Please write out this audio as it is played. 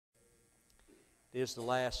It is the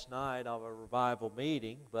last night of a revival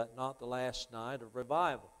meeting, but not the last night of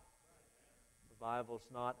revival. Revival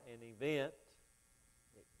is not an event.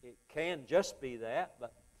 It can just be that,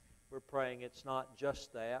 but we're praying it's not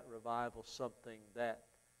just that. Revival is something that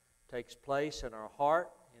takes place in our heart,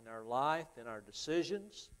 in our life, in our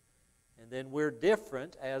decisions, and then we're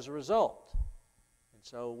different as a result. And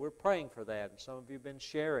so we're praying for that. And some of you have been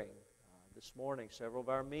sharing this morning. Several of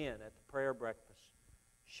our men at the prayer breakfast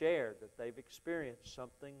shared that they've experienced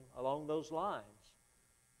something along those lines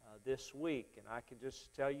this week. And I can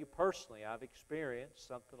just tell you personally, I've experienced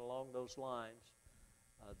something along those lines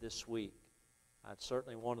this week. I'd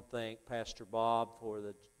certainly want to thank Pastor Bob for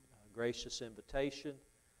the gracious invitation.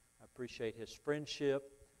 I appreciate his friendship.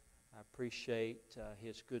 I appreciate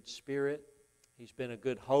his good spirit. He's been a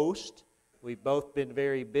good host. We've both been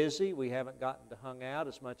very busy. We haven't gotten to hang out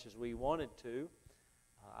as much as we wanted to.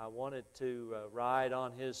 I wanted to ride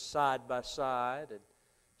on his side-by-side and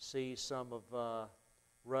see some of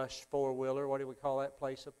Rush four-wheeler. What do we call that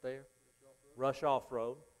place up there? Rush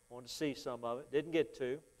Off-Road. Wanted to see some of it. Didn't get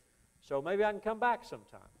to. So maybe I can come back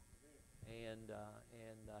sometime and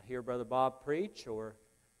hear Brother Bob preach, or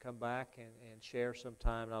come back and share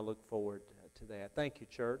sometime, and I look forward to that. Thank you,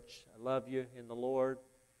 church. I love you in the Lord,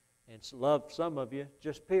 and love some of you,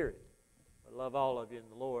 just period. I love all of you in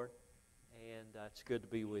the Lord, and it's good to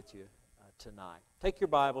be with you tonight. Take your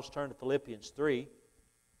Bibles, turn to Philippians 3.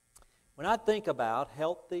 When I think about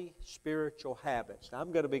healthy spiritual habits, now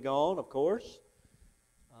I'm going to be gone, of course,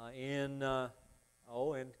 in a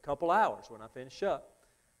couple hours when I finish up.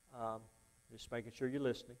 Just making sure you're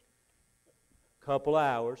listening. Couple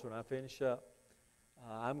hours when I finish up.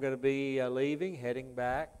 I'm going to be leaving, heading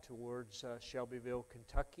back towards Shelbyville,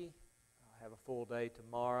 Kentucky. I have a full day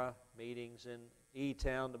tomorrow. Meetings in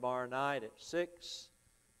E-Town tomorrow night at 6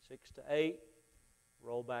 to 8.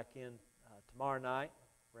 Roll back in tomorrow night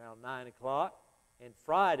around 9 o'clock. And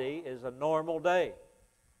Friday is a normal day,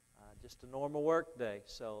 just a normal work day.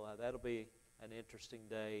 So that'll be an interesting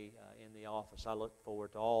day in the office. I look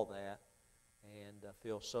forward to all that, and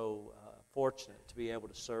feel so fortunate to be able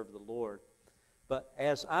to serve the Lord. But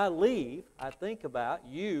as I leave, I think about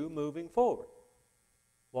you moving forward.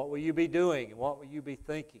 What will you be doing, and what will you be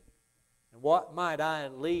thinking? And what might I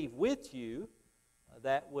leave with you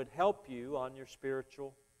that would help you on your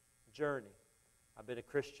spiritual journey? I've been a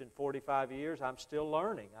Christian 45 years. I'm still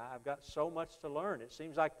learning. I've got so much to learn. It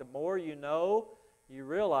seems like the more you know, you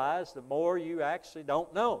realize the more you actually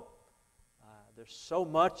don't know. There's so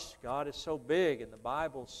much. God is so big, and the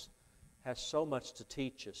Bible has so much to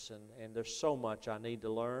teach us, and there's so much I need to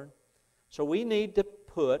learn. So we need to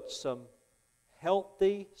put some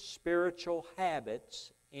healthy spiritual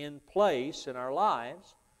habits in place in our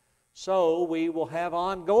lives so we will have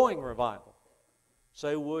ongoing revival,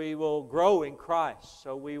 so we will grow in Christ,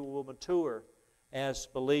 so we will mature as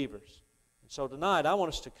believers. And so tonight I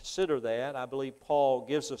want us to consider that. I believe Paul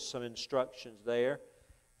gives us some instructions there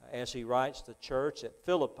as he writes the church at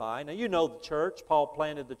Philippi. Now you know the church. Paul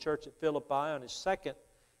planted the church at Philippi on his second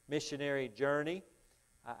missionary journey.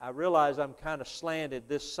 I realize I'm kind of slanted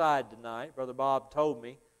this side tonight. Brother Bob told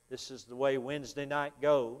me this is the way Wednesday night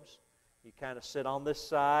goes. You kind of sit on this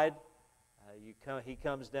side. He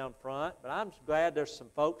comes down front. But I'm glad there's some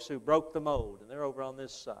folks who broke the mold, and they're over on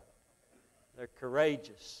this side. They're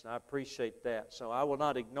courageous. I appreciate that. So I will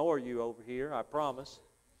not ignore you over here, I promise.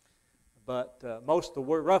 But most of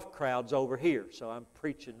the rough crowd's over here, so I'm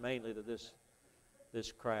preaching mainly to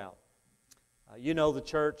this crowd. You know the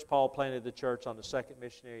church. Paul planted the church on the second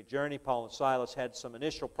missionary journey. Paul and Silas had some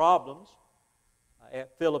initial problems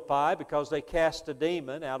at Philippi because they cast a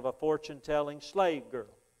demon out of a fortune-telling slave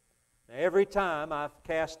girl. Now, every time I've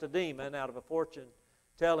cast a demon out of a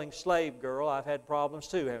fortune-telling slave girl, I've had problems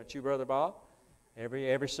too, haven't you, Brother Bob?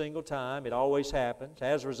 Every single time. It always happens.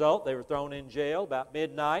 As a result, they were thrown in jail. About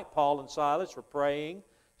midnight, Paul and Silas were praying,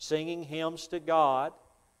 singing hymns to God.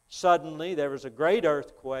 Suddenly, there was a great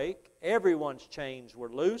earthquake. Everyone's chains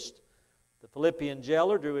were loosed. The Philippian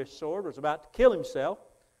jailer drew his sword, was about to kill himself.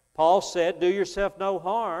 Paul said, "Do yourself no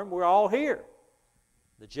harm. We're all here."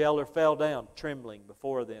 The jailer fell down, trembling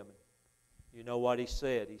before them. You know what he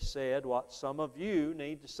said. He said what some of you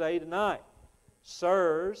need to say tonight.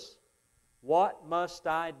 "Sirs, what must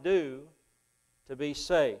I do to be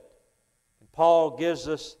saved?" And Paul gives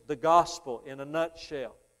us the gospel in a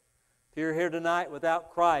nutshell. If you're here tonight without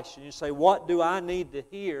Christ and you say, "What do I need to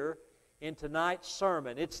hear in tonight's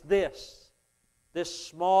sermon?" It's this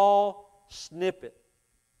small snippet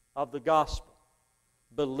of the gospel.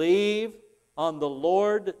 Believe on the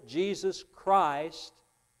Lord Jesus Christ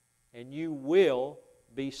and you will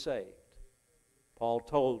be saved. Paul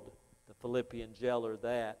told the Philippian jailer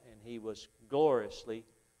that, and he was gloriously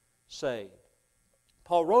saved.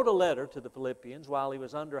 Paul wrote a letter to the Philippians while he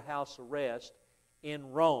was under house arrest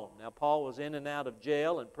in Rome. Now, Paul was in and out of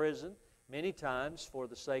jail and prison many times for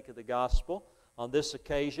the sake of the gospel. On this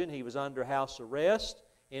occasion, he was under house arrest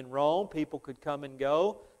in Rome. People could come and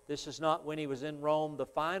go. This is not when he was in Rome the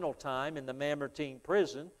final time in the Mamertine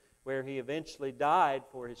prison, where he eventually died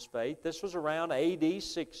for his faith. This was around AD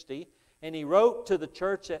 60, and he wrote to the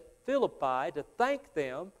church at Philippi to thank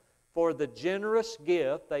them for the generous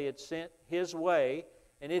gift they had sent his way,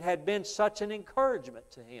 and it had been such an encouragement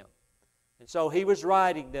to him. And so he was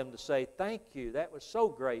writing them to say, thank you, that was so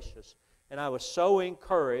gracious, and I was so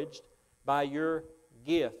encouraged by your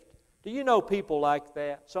gift. Do you know people like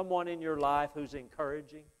that? Someone in your life who's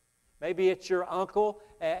encouraging? Maybe it's your uncle,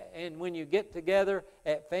 and when you get together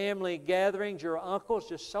at family gatherings, your uncle's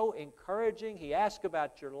just so encouraging. He asks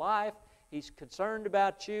about your life. He's concerned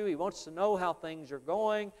about you. He wants to know how things are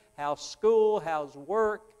going, how's school, how's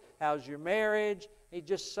work, how's your marriage. He's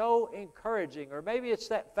just so encouraging. Or maybe it's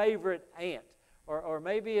that favorite aunt, or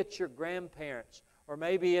maybe it's your grandparents, or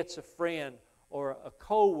maybe it's a friend or a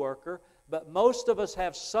co-worker. But most of us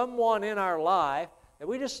have someone in our life that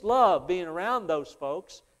we just love being around those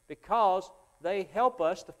folks because they help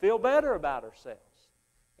us to feel better about ourselves.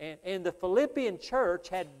 And the Philippian church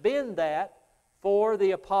had been that for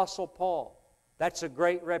the Apostle Paul. That's a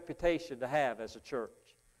great reputation to have as a church.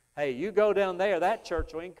 Hey, you go down there, that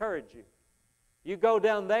church will encourage you. You go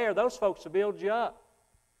down there, those folks will build you up.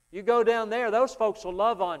 You go down there, those folks will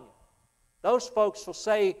love on you. Those folks will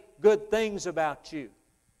say good things about you.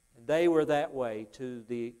 And they were that way to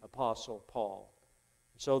the Apostle Paul.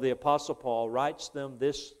 So the Apostle Paul writes them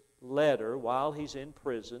this letter while he's in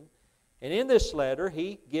prison. And in this letter,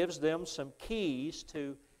 he gives them some keys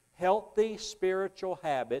to healthy spiritual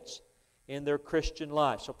habits in their Christian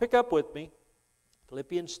life. So pick up with me,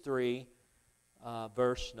 Philippians 3,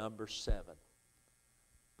 verse number 7.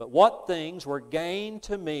 But what things were gain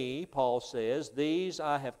to me, Paul says, these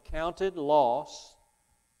I have counted loss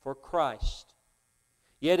for Christ.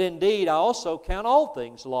 Yet indeed I also count all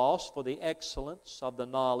things loss for the excellence of the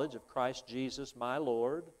knowledge of Christ Jesus my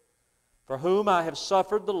Lord, for whom I have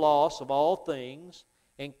suffered the loss of all things,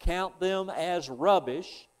 and count them as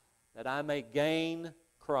rubbish, that I may gain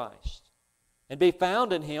Christ, and be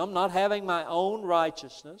found in Him, not having my own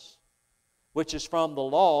righteousness, which is from the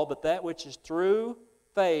law, but that which is through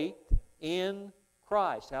faith in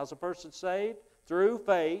Christ. How's a person saved? Through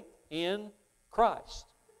faith in Christ.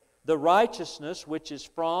 The righteousness which is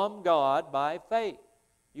from God by faith.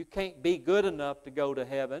 You can't be good enough to go to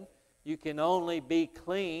heaven. You can only be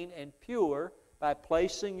clean and pure by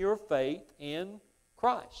placing your faith in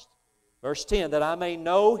Christ. Verse 10, that I may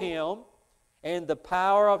know Him and the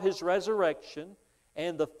power of His resurrection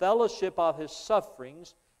and the fellowship of His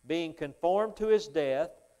sufferings, being conformed to His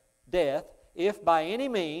death, if by any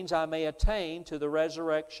means I may attain to the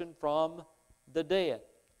resurrection from the dead.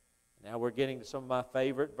 Now we're getting to some of my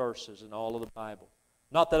favorite verses in all of the Bible.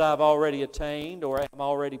 Not that I've already attained or am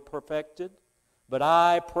already perfected, but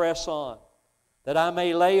I press on, that I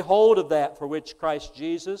may lay hold of that for which Christ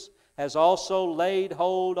Jesus has also laid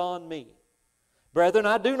hold on me. Brethren,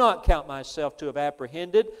 I do not count myself to have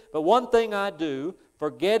apprehended, but one thing I do,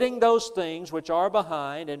 forgetting those things which are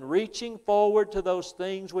behind and reaching forward to those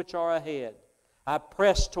things which are ahead. I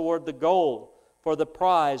press toward the goal for the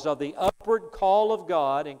prize of the upward call of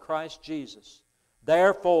God in Christ Jesus.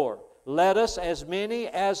 Therefore, let us, as many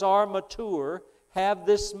as are mature, have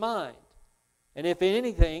this mind. And if in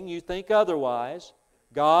anything you think otherwise,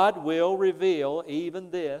 God will reveal even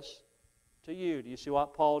this to you. Do you see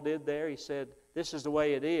what Paul did there? He said, this is the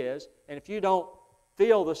way it is. And if you don't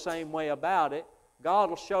feel the same way about it, God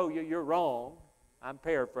will show you you're wrong. I'm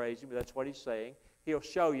paraphrasing, but that's what he's saying. He'll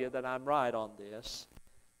show you that I'm right on this.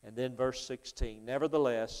 And then verse 16,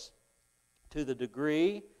 nevertheless, to the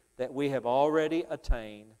degree that we have already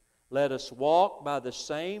attained, let us walk by the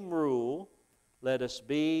same rule, let us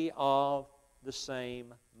be of the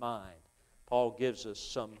same mind. Paul gives us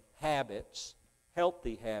some habits,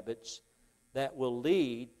 healthy habits, that will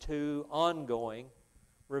lead to ongoing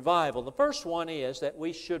revival. The first one is that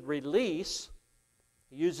we should release,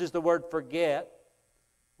 he uses the word forget,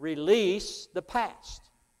 release the past.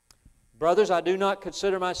 Brothers, I do not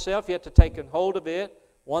consider myself yet to take hold of it.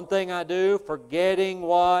 One thing I do, forgetting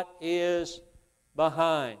what is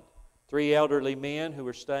behind. 3 elderly men who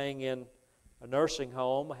were staying in a nursing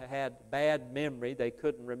home had bad memory. They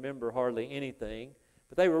couldn't remember hardly anything.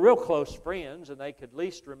 But they were real close friends, and they could at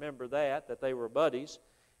least remember that they were buddies.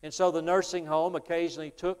 And so the nursing home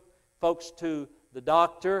occasionally took folks to the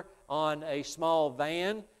doctor on a small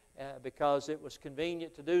van because it was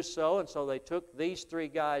convenient to do so, and so they took these 3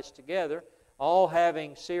 guys together, all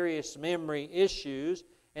having serious memory issues,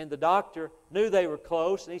 and the doctor knew they were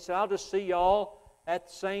close, and he said, I'll just see you all at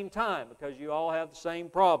the same time because you all have the same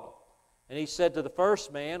problem. And he said to the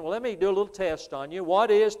first man, well, let me do a little test on you.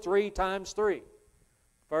 What is 3 times 3?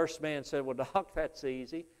 First man said, well, Doc, that's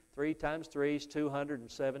easy. 3 times 3 is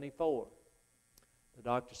 274. The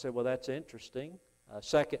doctor said, well, that's interesting.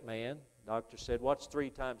 Second man, the doctor said, what's 3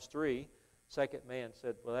 times 3? Second man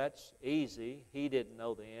said, well, that's easy. He didn't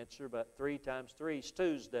know the answer, but 3 times 3 is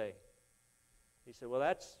Tuesday. He said, well,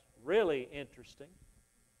 that's really interesting.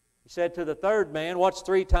 He said to the third man, what's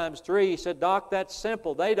 3 times 3? He said, Doc, that's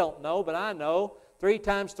simple. They don't know, but I know. 3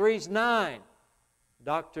 times 3 is 9. The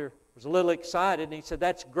doctor was a little excited, and he said,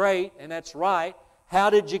 that's great, and that's right. How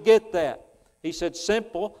did you get that? He said,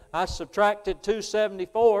 simple. I subtracted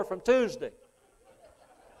 274 from Tuesday.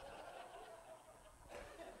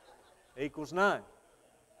 Equals 9.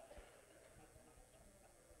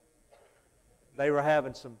 They were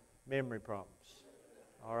having some memory problems.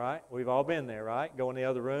 All right? We've all been there, right? Go in the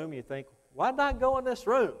other room, you think, why not go in this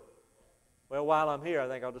room? Well, while I'm here, I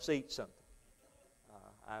think I'll just eat something.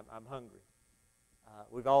 I'm hungry.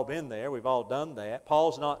 We've all been there. We've all done that.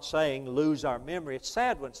 Paul's not saying lose our memory. It's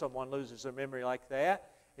sad when someone loses their memory like that.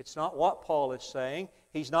 It's not what Paul is saying.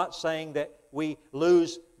 He's not saying that we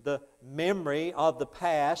lose the memory of the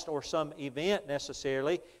past or some event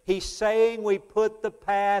necessarily. He's saying we put the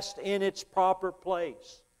past in its proper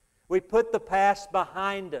place. We put the past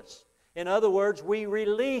behind us. In other words, we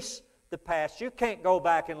release the past. You can't go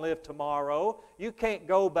back and live tomorrow. You can't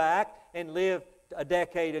go back and live a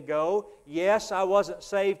decade ago. Yes, I wasn't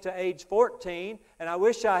saved to age 14, and I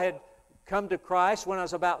wish I had come to Christ when I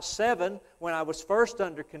was about 7, when I was first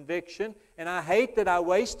under conviction, and I hate that I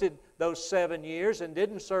wasted those 7 years and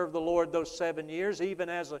didn't serve the Lord those 7 years, even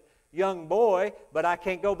as a young boy, but I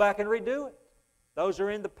can't go back and redo it. Those are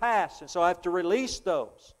in the past, and so I have to release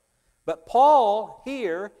those. But Paul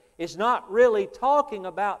here is not really talking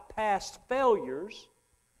about past failures.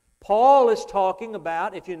 Paul is talking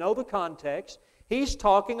about, if you know the context, he's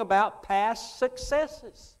talking about past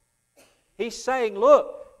successes. He's saying,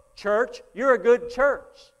 look, church, you're a good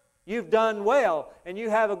church. You've done well, and you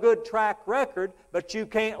have a good track record, but you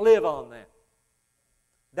can't live on that.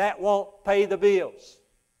 That won't pay the bills.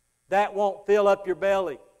 That won't fill up your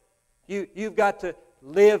belly. You've got to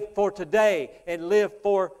live for today and live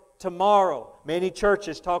for tomorrow. Many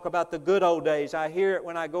churches talk about the good old days. I hear it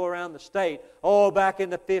when I go around the state. Oh, back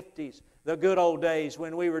in the 50s, the good old days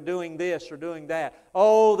when we were doing this or doing that.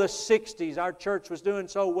 Oh, the 60s, our church was doing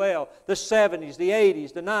so well. The 70s, the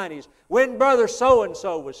 80s, the 90s, when Brother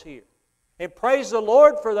so-and-so was here. And praise the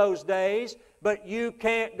Lord for those days, but you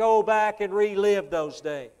can't go back and relive those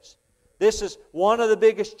days. This is one of the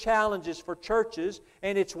biggest challenges for churches,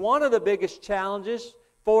 and it's one of the biggest challenges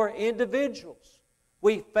for individuals.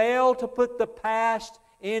 We fail to put the past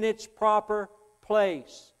in its proper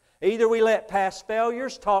place. Either we let past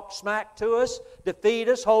failures talk smack to us, defeat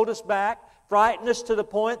us, hold us back, frighten us to the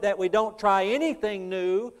point that we don't try anything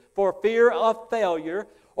new for fear of failure,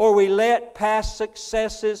 or we let past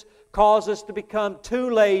successes cause us to become too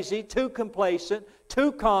lazy, too complacent,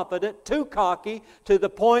 too confident, too cocky, to the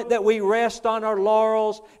point that we rest on our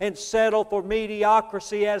laurels and settle for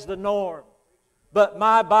mediocrity as the norm. But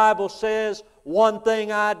my Bible says, one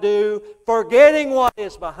thing I do, forgetting what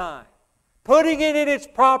is behind, putting it in its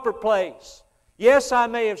proper place. Yes, I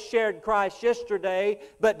may have shared Christ yesterday,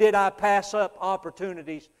 but did I pass up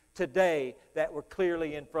opportunities today that were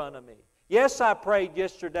clearly in front of me? Yes, I prayed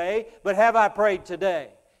yesterday, but have I prayed today?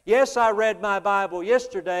 Yes, I read my Bible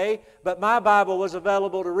yesterday, but my Bible was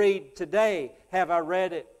available to read today. Have I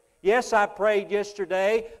read it? Yes, I prayed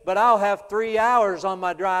yesterday, but I'll have 3 hours on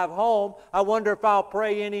my drive home. I wonder if I'll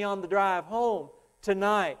pray any on the drive home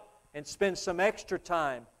tonight and spend some extra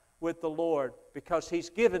time with the Lord because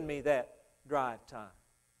He's given me that drive time.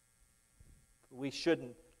 We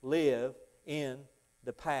shouldn't live in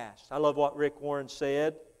the past. I love what Rick Warren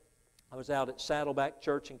said. I was out at Saddleback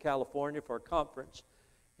Church in California for a conference,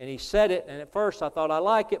 and he said it, and at first I thought, I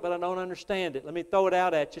like it, but I don't understand it. Let me throw it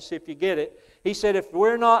out at you, see if you get it. He said, if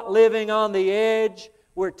we're not living on the edge,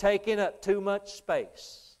 we're taking up too much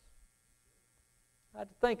space. I had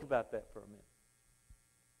to think about that for a minute.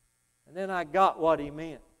 And then I got what he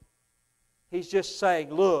meant. He's just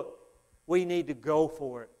saying, look, we need to go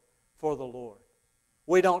for it for the Lord.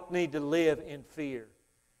 We don't need to live in fear.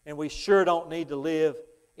 And we sure don't need to live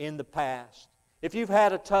in the past. If you've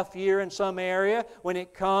had a tough year in some area when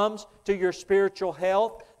it comes to your spiritual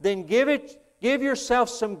health, then give yourself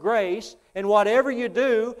some grace, and whatever you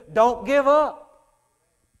do, don't give up.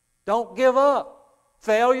 Don't give up.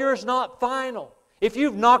 Failure is not final. If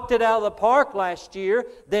you've knocked it out of the park last year,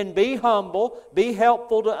 then be humble, be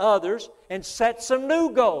helpful to others, and set some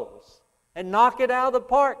new goals. And knock it out of the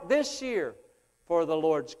park this year for the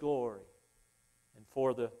Lord's glory and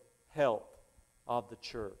for the health of the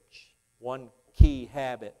church. One key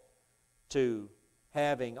habit to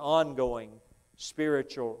having ongoing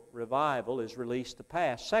spiritual revival is release the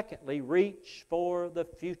past. Secondly, reach for the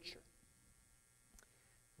future.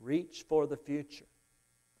 Reach for the future.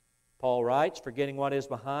 Paul writes, forgetting what is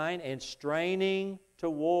behind and straining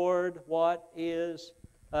toward what is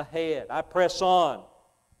ahead. I press on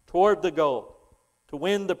toward the goal to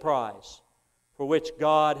win the prize for which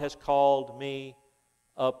God has called me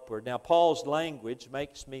upward. Now, Paul's language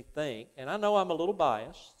makes me think, and I know I'm a little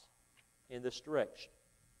biased in this direction,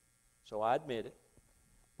 so I admit it,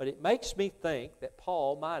 but it makes me think that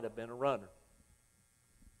Paul might have been a runner.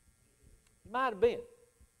 He might have been.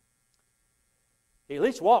 He at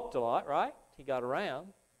least walked a lot, right? He got around.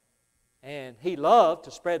 And he loved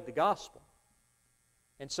to spread the gospel.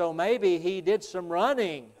 And so maybe he did some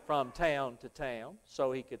running from town to town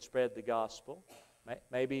so he could spread the gospel.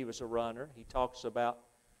 Maybe he was a runner. He talks about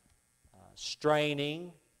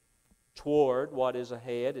straining toward what is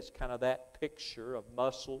ahead. It's kind of that picture of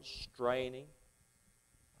muscles straining.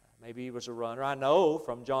 Maybe he was a runner. I know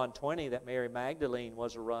from John 20 that Mary Magdalene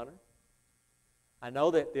was a runner. I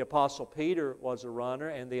know that the Apostle Peter was a runner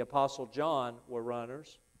and the Apostle John were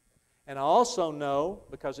runners. And I also know,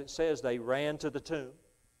 because it says they ran to the tomb.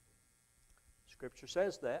 Scripture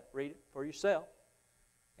says that. Read it for yourself.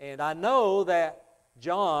 And I know that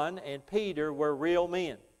John and Peter were real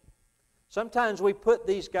men. Sometimes we put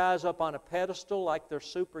these guys up on a pedestal like they're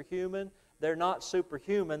superhuman. They're not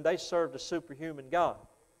superhuman. They served a superhuman God.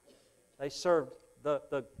 They served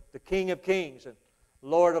the King of Kings and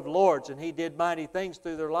Lord of Lords, and He did mighty things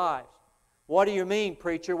through their lives. What do you mean,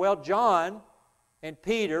 preacher? Well, John and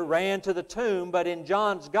Peter ran to the tomb, but in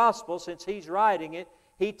John's Gospel, since he's writing it,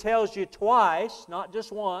 he tells you twice, not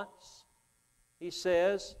just once. He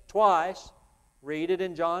says twice, read it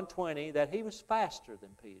in John 20, that he was faster than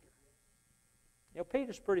Peter. You know,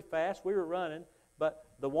 Peter's pretty fast. We were running, but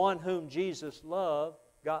the one whom Jesus loved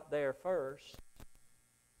got there first.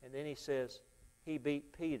 And then he says, he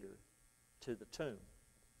beat Peter to the tomb.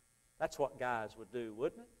 That's what guys would do,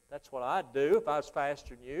 wouldn't it? That's what I'd do if I was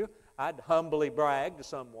faster than you. I'd humbly brag to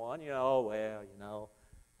someone, oh, well,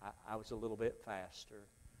 I was a little bit faster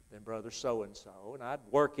than brother so-and-so. And I'd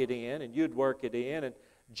work it in, and you'd work it in, and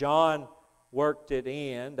John worked it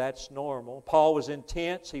in. That's normal. Paul was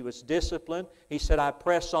intense. He was disciplined. He said, I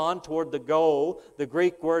press on toward the goal. The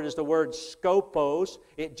Greek word is the word skopos.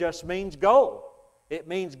 It just means goal. It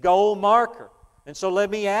means goal marker. And so let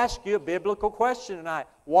me ask you a biblical question tonight.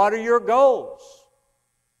 What are your goals?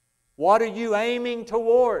 What are you aiming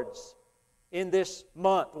towards in this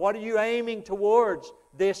month? What are you aiming towards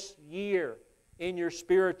this year in your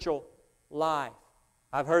spiritual life?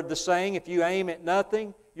 I've heard the saying, if you aim at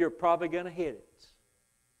nothing, you're probably going to hit it.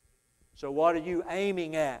 So what are you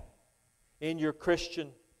aiming at in your Christian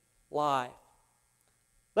life?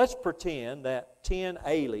 Let's pretend that 10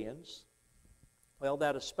 aliens,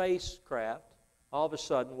 that a spacecraft, all of a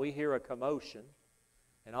sudden we hear a commotion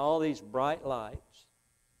and all these bright lights.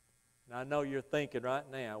 And I know you're thinking right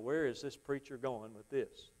now, where is this preacher going with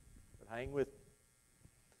this? But hang with me.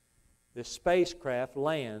 This spacecraft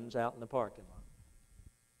lands out in the parking lot.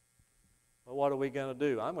 Well, what are we going to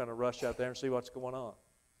do? I'm going to rush out there and see what's going on.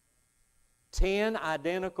 10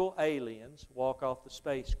 identical aliens walk off the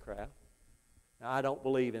spacecraft. Now, I don't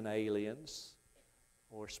believe in aliens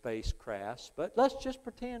or spacecrafts, but let's just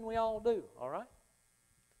pretend we all do, all right?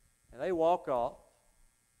 And they walk off,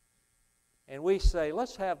 and we say,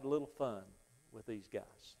 let's have a little fun with these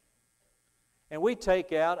guys. And we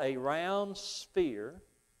take out a round sphere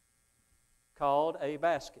called a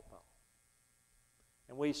basketball.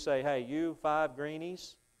 And we say, hey, you 5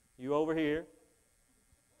 greenies, you over here.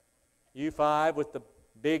 You 5 with the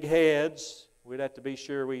big heads. We'd have to be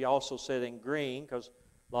sure we also said in green, because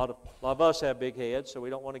a lot of us have big heads, so we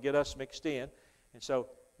don't want to get us mixed in. And so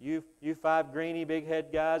you 5 greeny big head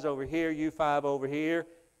guys over here, you 5 over here.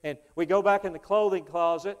 And we go back in the clothing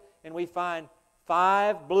closet and we find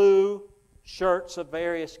 5 blue shirts of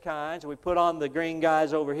various kinds. And we put on the green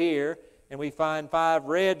guys over here. And we find 5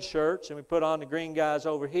 red shirts and we put on the green guys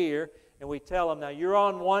over here. And we tell them, now you're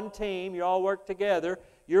on one team, you all work together.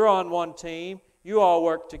 You're on one team, you all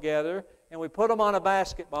work together. And we put them on a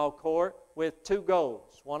basketball court with 2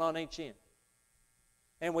 goals, one on each end.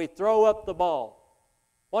 And we throw up the ball.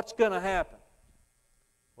 What's going to happen?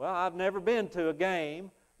 Well, I've never been to a game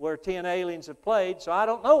where 10 aliens have played, so I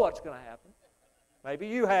don't know what's going to happen. Maybe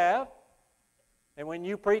you have. And when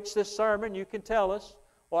you preach this sermon, you can tell us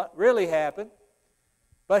what really happened.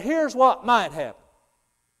 But here's what might happen.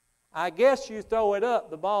 I guess you throw it up,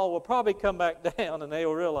 the ball will probably come back down, and they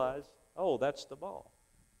will realize, oh, that's the ball.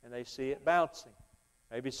 And they see it bouncing.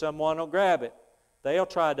 Maybe someone will grab it. They'll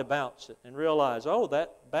try to bounce it and realize, oh,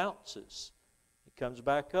 that bounces. It comes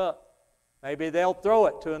back up. Maybe they'll throw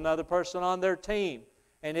it to another person on their team,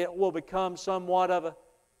 and it will become somewhat of a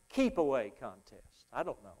keep-away contest. I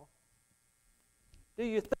don't know. Do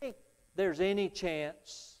you think there's any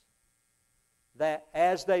chance that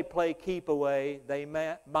as they play keep-away, they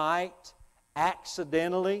might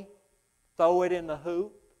accidentally throw it in the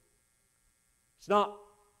hoop? It's not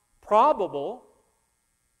probable,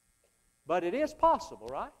 but it is possible,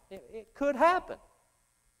 right? It could happen.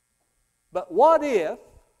 But what if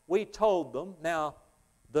we told them, now,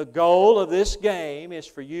 the goal of this game is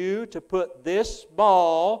for you to put this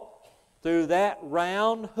ball through that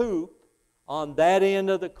round hoop on that end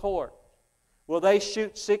of the court. Will they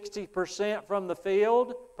shoot 60% from the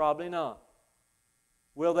field? Probably not.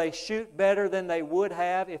 Will they shoot better than they would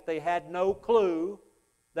have if they had no clue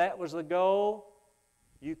that was the goal?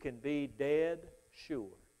 You can be dead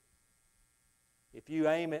sure. If you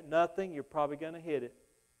aim at nothing, you're probably going to hit it.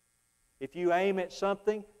 If you aim at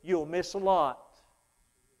something, you'll miss a lot.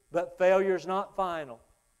 But failure's not final.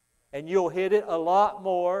 And you'll hit it a lot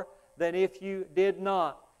more than if you did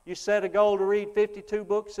not. You set a goal to read 52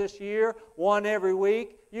 books this year, one every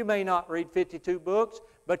week. You may not read 52 books,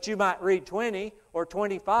 but you might read 20 or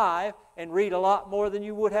 25 and read a lot more than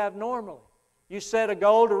you would have normally. You set a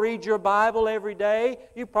goal to read your Bible every day.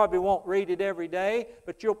 You probably won't read it every day,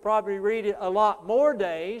 but you'll probably read it a lot more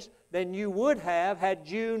days than you would have had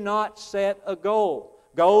you not set a goal.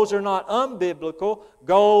 Goals are not unbiblical.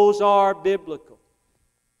 Goals are biblical.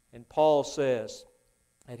 And Paul says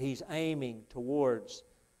that he's aiming towards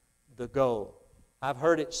the goal. I've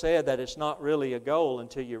heard it said that it's not really a goal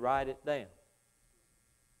until you write it down.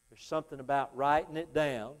 There's something about writing it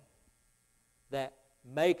down that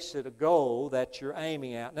makes it a goal that you're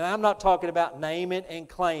aiming at. Now, I'm not talking about name it and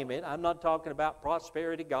claim it. I'm not talking about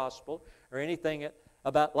prosperity gospel or anything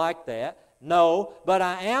about like that. No, but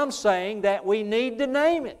I am saying that we need to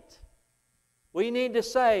name it. We need to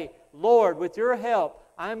say, Lord, with your help,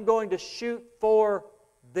 I'm going to shoot for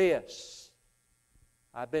this.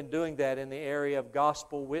 I've been doing that in the area of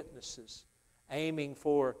gospel witnesses, aiming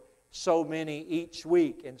for so many each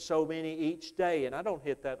week and so many each day. And I don't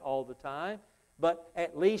hit that all the time, but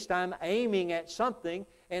at least I'm aiming at something,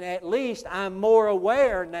 and at least I'm more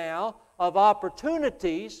aware now of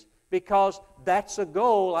opportunities because that's a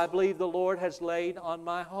goal I believe the Lord has laid on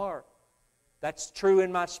my heart. That's true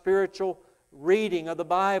in my spiritual reading of the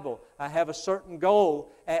Bible. I have a certain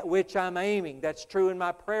goal at which I'm aiming. That's true in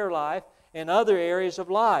my prayer life and other areas of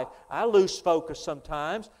life. I lose focus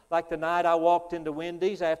sometimes, like the night I walked into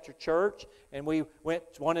Wendy's after church, and we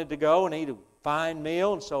wanted to go and eat a fine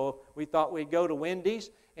meal, and so we thought we'd go to Wendy's,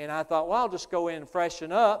 and I thought, well, I'll just go in and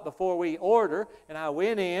freshen up before we order, and I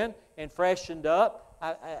went in and freshened up.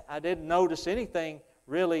 I didn't notice anything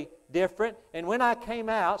really different, and when I came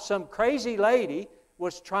out, some crazy lady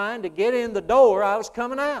was trying to get in the door I was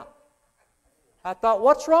coming out. I thought,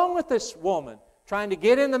 what's wrong with this woman trying to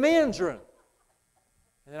get in the men's room?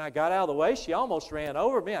 And then I got out of the way. She almost ran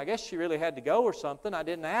over me. I guess she really had to go or something. I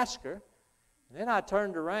didn't ask her. And then I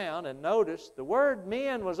turned around and noticed the word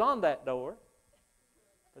men was on that door,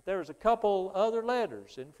 but there was a couple other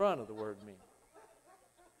letters in front of the word men.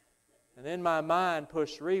 And then my mind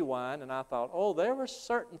pushed rewind, and I thought, oh, there were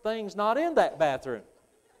certain things not in that bathroom.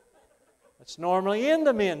 It's normally in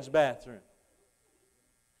the men's bathroom.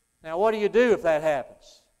 Now, what do you do if that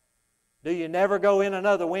happens? Do you never go in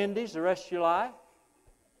another Wendy's the rest of your life?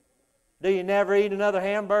 Do you never eat another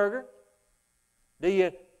hamburger? Do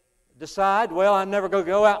you decide, well, I'm never going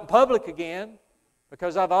to go out in public again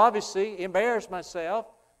because I've obviously embarrassed myself?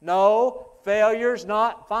 No, failure's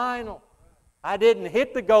not final. I didn't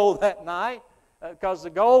hit the goal that night because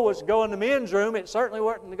the goal was to go in the men's room. It certainly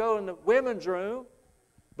wasn't to go in the women's room.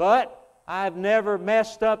 But I've never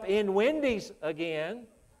messed up in Wendy's again.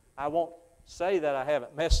 I won't say that I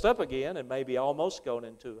haven't messed up again and maybe almost gone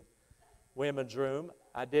into a women's room.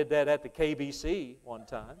 I did that at the KBC one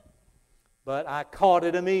time. But I caught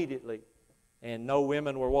it immediately. And no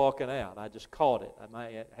women were walking out. I just caught it.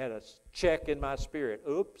 I had a check in my spirit.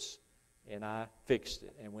 Oops. And I fixed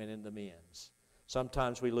it and went in the men's.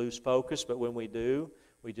 Sometimes we lose focus, but when we do,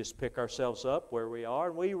 we just pick ourselves up where we are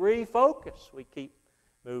and we refocus. We keep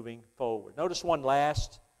moving forward. Notice one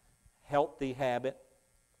last healthy habit.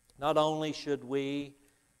 Not only should we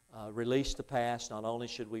release the past. Not only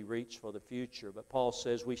should we reach for the future, but Paul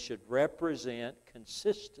says we should represent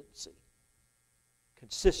consistency.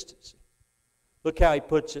 Consistency. Look how he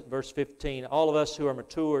puts it in verse 15. All of us who are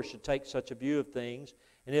mature should take such a view of things,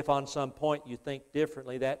 and if on some point you think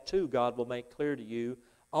differently, that too God will make clear to you.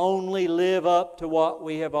 Only live up to what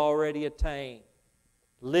we have already attained.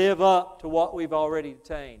 Live up to what we've already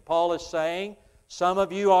attained. Paul is saying, some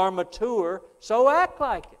of you are mature, so act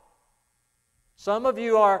like it. Some of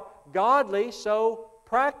you are godly, so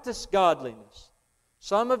practice godliness.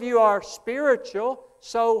 Some of you are spiritual,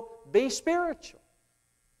 so be spiritual.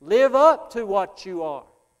 Live up to what you are.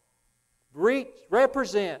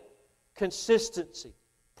 Represent consistency.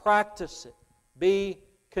 Practice it. Be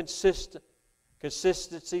consistent.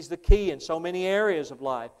 Consistency is the key in so many areas of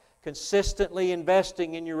life. Consistently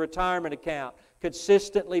investing in your retirement account.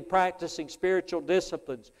 Consistently practicing spiritual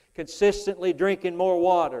disciplines. Consistently drinking more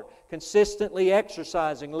water. Consistently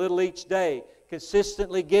exercising a little each day.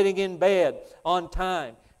 Consistently getting in bed on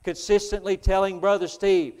time. Consistently telling Brother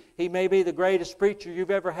Steve, he may be the greatest preacher you've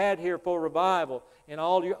ever had here for revival. And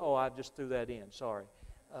all your, I just threw that in, sorry.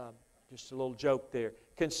 Just a little joke there.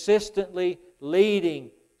 Consistently leading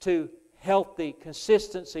to healthy,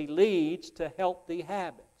 consistency leads to healthy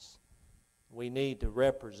habits. We need to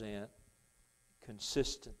represent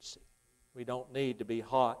consistency. We don't need to be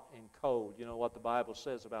hot and cold. You know what the Bible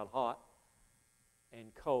says about hot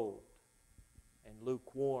and cold and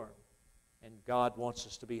lukewarm. And God wants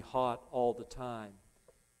us to be hot all the time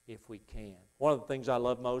if we can. One of the things I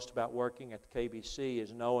love most about working at the KBC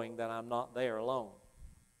is knowing that I'm not there alone.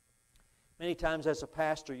 Many times as a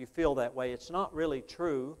pastor you feel that way. It's not really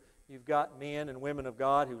true. You've got men and women of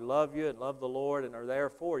God who love you and love the Lord and are there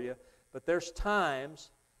for you. But there's times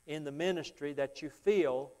in the ministry that you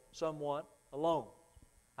feel somewhat alone.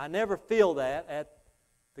 I never feel that at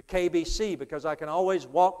the KBC because I can always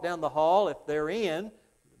walk down the hall if they're in.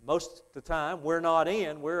 Most of the time, we're not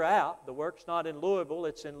in, we're out. The work's not in Louisville,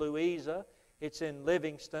 it's in Louisa, it's in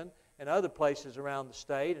Livingston, and other places around the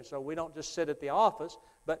state. And so we don't just sit at the office.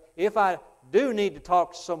 But if I do need to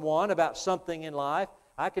talk to someone about something in life,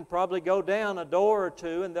 I can probably go down a door or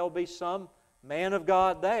two and there'll be some man of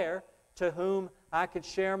God there to whom I can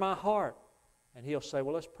share my heart. And he'll say,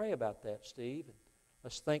 well, let's pray about that, Steve. And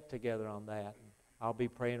let's think together on that. And I'll be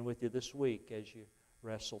praying with you this week as you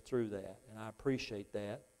wrestle through that. And I appreciate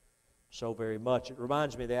that so very much. It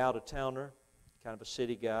reminds me of the out-of-towner, kind of a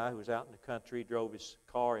city guy who was out in the country, drove his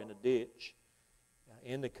car in a ditch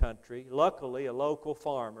in the country. Luckily, a local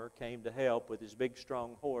farmer came to help with his big,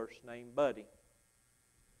 strong horse named Buddy.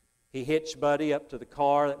 He hitched Buddy up to the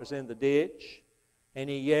car that was in the ditch, and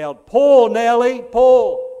he yelled, "Pull, Nellie,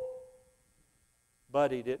 pull!"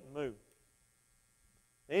 Buddy didn't move.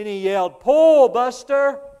 Then he yelled, "Pull,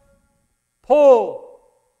 Buster, pull!"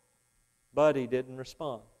 Buddy didn't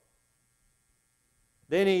respond.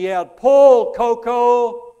 Then he yelled, "Pull,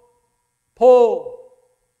 Coco, pull!"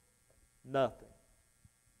 Nothing.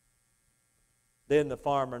 Then the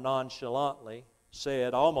farmer nonchalantly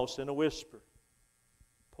said, almost in a whisper,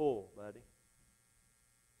 "Pull, Buddy,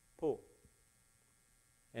 pull."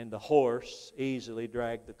 And the horse easily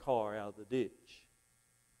dragged the car out of the ditch.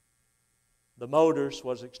 The motorist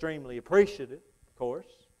was extremely appreciative, of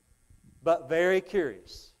course, but very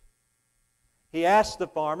curious. He asked the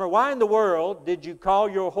farmer, "Why in the world did you call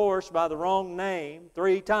your horse by the wrong name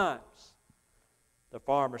 3 times? The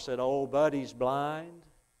farmer said, "Oh, Buddy's blind.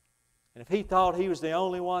 And if he thought he was the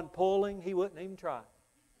only one pulling, he wouldn't even try."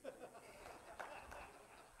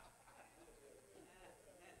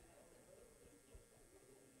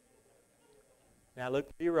 Now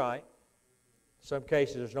look to your right. In some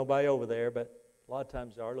cases there's nobody over there, but a lot of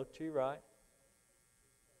times there are. Look to your right.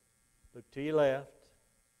 Look to your left.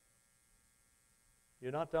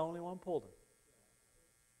 You're not the only one pulling.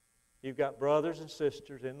 You've got brothers and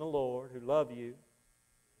sisters in the Lord who love you,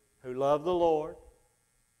 who love the Lord,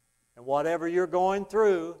 and whatever you're going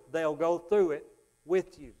through, they'll go through it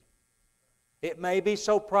with you. It may be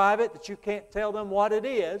so private that you can't tell them what it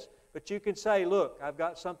is, but you can say, "Look, I've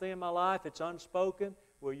got something in my life, it's unspoken.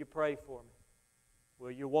 Will you pray for me?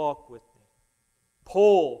 Will you walk with me?"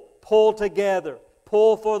 Pull together.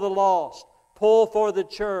 Pull for the lost. Pull for the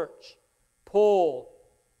church. Pull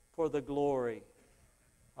for the glory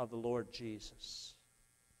of the Lord Jesus.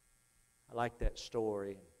 I like that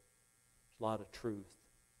story. There's a lot of truth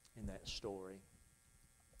in that story.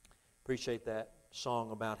 Appreciate that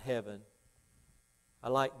song about heaven. I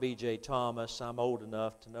like B.J. Thomas. I'm old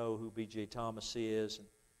enough to know who B.J. Thomas is and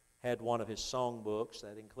had one of his songbooks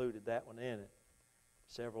that included that one in it.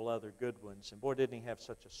 Several other good ones. And boy, didn't he have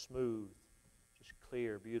such a smooth, just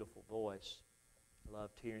clear, beautiful voice. I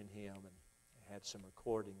loved hearing him, and I had some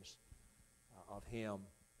recordings of him.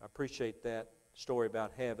 I appreciate that story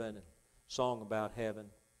about heaven and song about heaven.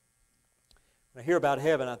 When I hear about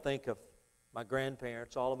heaven, I think of my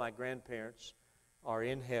grandparents. All of my grandparents are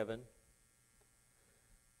in heaven.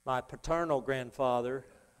 My paternal grandfather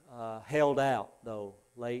held out, though,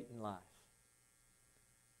 late in life.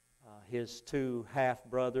 His two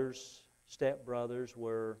half-brothers, step-brothers,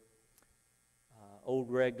 were old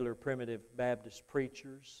regular primitive Baptist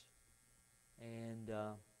preachers, and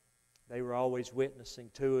they were always witnessing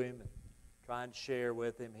to him and trying to share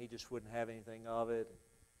with him. He just wouldn't have anything of it.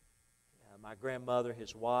 My grandmother,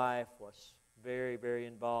 his wife, was very, very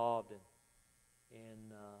involved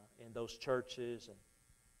in those churches,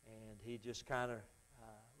 and he just kind of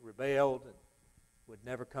rebelled and would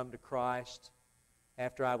never come to Christ.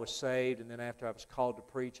 After I was saved, and then after I was called to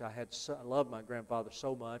preach, I loved my grandfather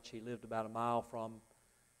so much. He lived about a mile from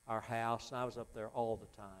our house, and I was up there all the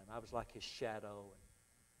time. I was like his shadow.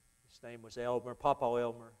 And his name was Elmer, Papa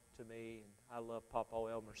Elmer to me, and I loved Papa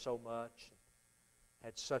Elmer so much.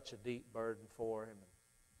 Had such a deep burden for him. And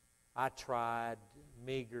I tried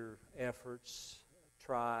meager efforts,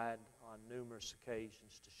 tried on numerous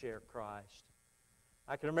occasions to share Christ.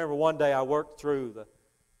 I can remember one day I worked through the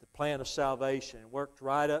plan of salvation and worked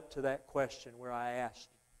right up to that question where I asked,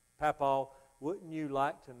 Papa, wouldn't you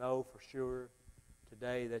like to know for sure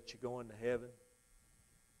today that you're going to heaven?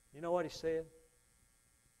 You know what he said?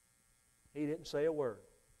 He didn't say a word.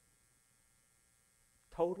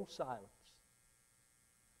 Total silence.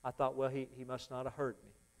 I thought, well, he must not have heard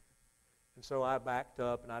me. And so I backed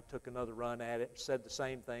up and I took another run at it and said the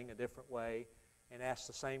same thing a different way and asked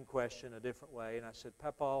the same question a different way. And I said,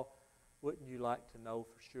 Papa, wouldn't you like to know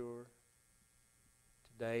for sure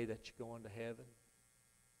today that you're going to heaven?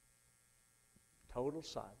 Total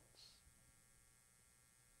silence.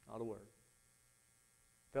 Not a word.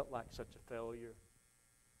 Felt like such a failure.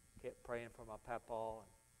 Kept praying for my papa. And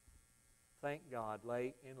thank God,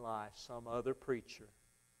 late in life, some other preacher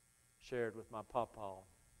shared with my papa.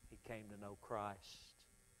 He came to know Christ.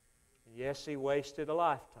 And yes, he wasted a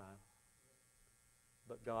lifetime.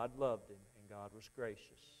 But God loved him, and God was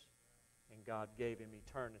gracious. And God gave him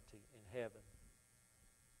eternity in heaven.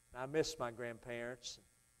 And I miss my grandparents.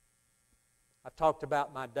 I've talked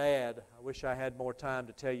about my dad. I wish I had more time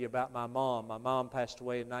to tell you about my mom. My mom passed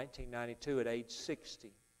away in 1992 at age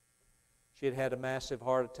 60. She had had a massive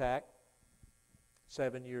heart attack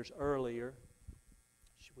 7 years earlier.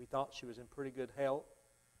 We thought she was in pretty good health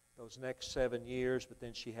those next 7 years, but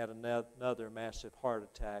then she had another massive heart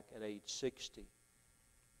attack at age 60,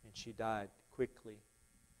 and she died quickly.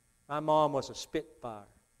 My mom was a spitfire.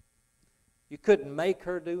 You couldn't make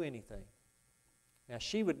her do anything. Now,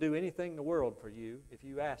 she would do anything in the world for you if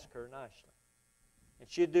you asked her nicely. And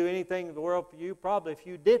she'd do anything in the world for you probably if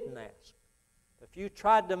you didn't ask. But if you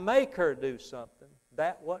tried to make her do something,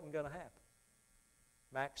 that wasn't going to happen.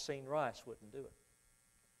 Maxine Rice wouldn't do it.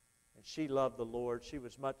 And she loved the Lord. She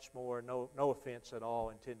was much more, no offense at all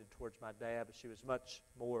intended towards my dad, but she was much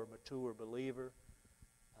more mature believer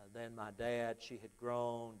than my dad. She had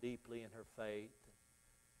grown deeply in her faith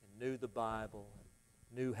and knew the Bible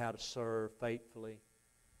and knew how to serve faithfully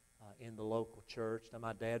in the local church. Now,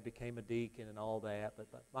 my dad became a deacon and all that, but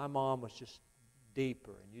my mom was just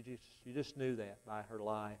deeper, and you just knew that by her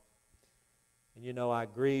life. And you know, I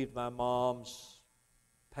grieved my mom's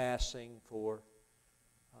passing for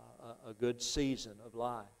a good season of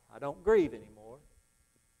life. I don't grieve anymore.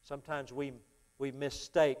 Sometimes we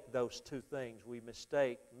mistake those two things. We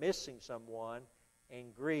mistake missing someone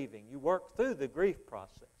and grieving. You work through the grief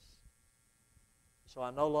process. So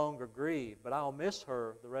I no longer grieve, but I'll miss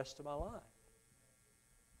her the rest of my life.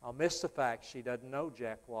 I'll miss the fact she doesn't know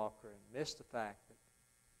Jack Walker, and miss the fact that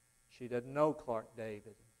she doesn't know Clark David,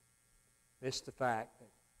 and miss the fact that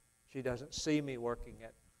she doesn't see me working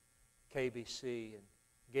at KBC and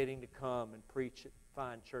getting to come and preach at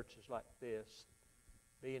fine churches like this,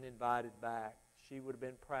 being invited back. She would have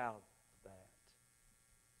been proud of that.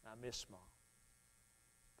 I miss Mom.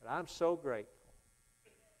 But I'm so grateful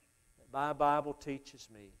that my Bible teaches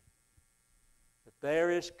me that there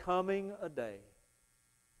is coming a day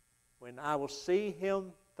when I will see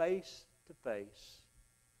Him face to face,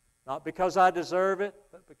 not because I deserve it,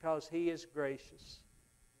 but because He is gracious,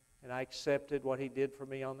 and I accepted what He did for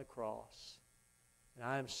me on the cross. And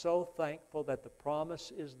I am so thankful that the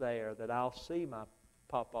promise is there that I'll see my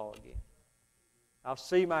papa again. I'll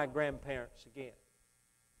see my grandparents again.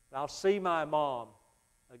 I'll see my mom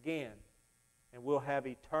again. And we'll have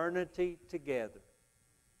eternity together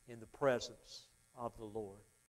in the presence of the Lord.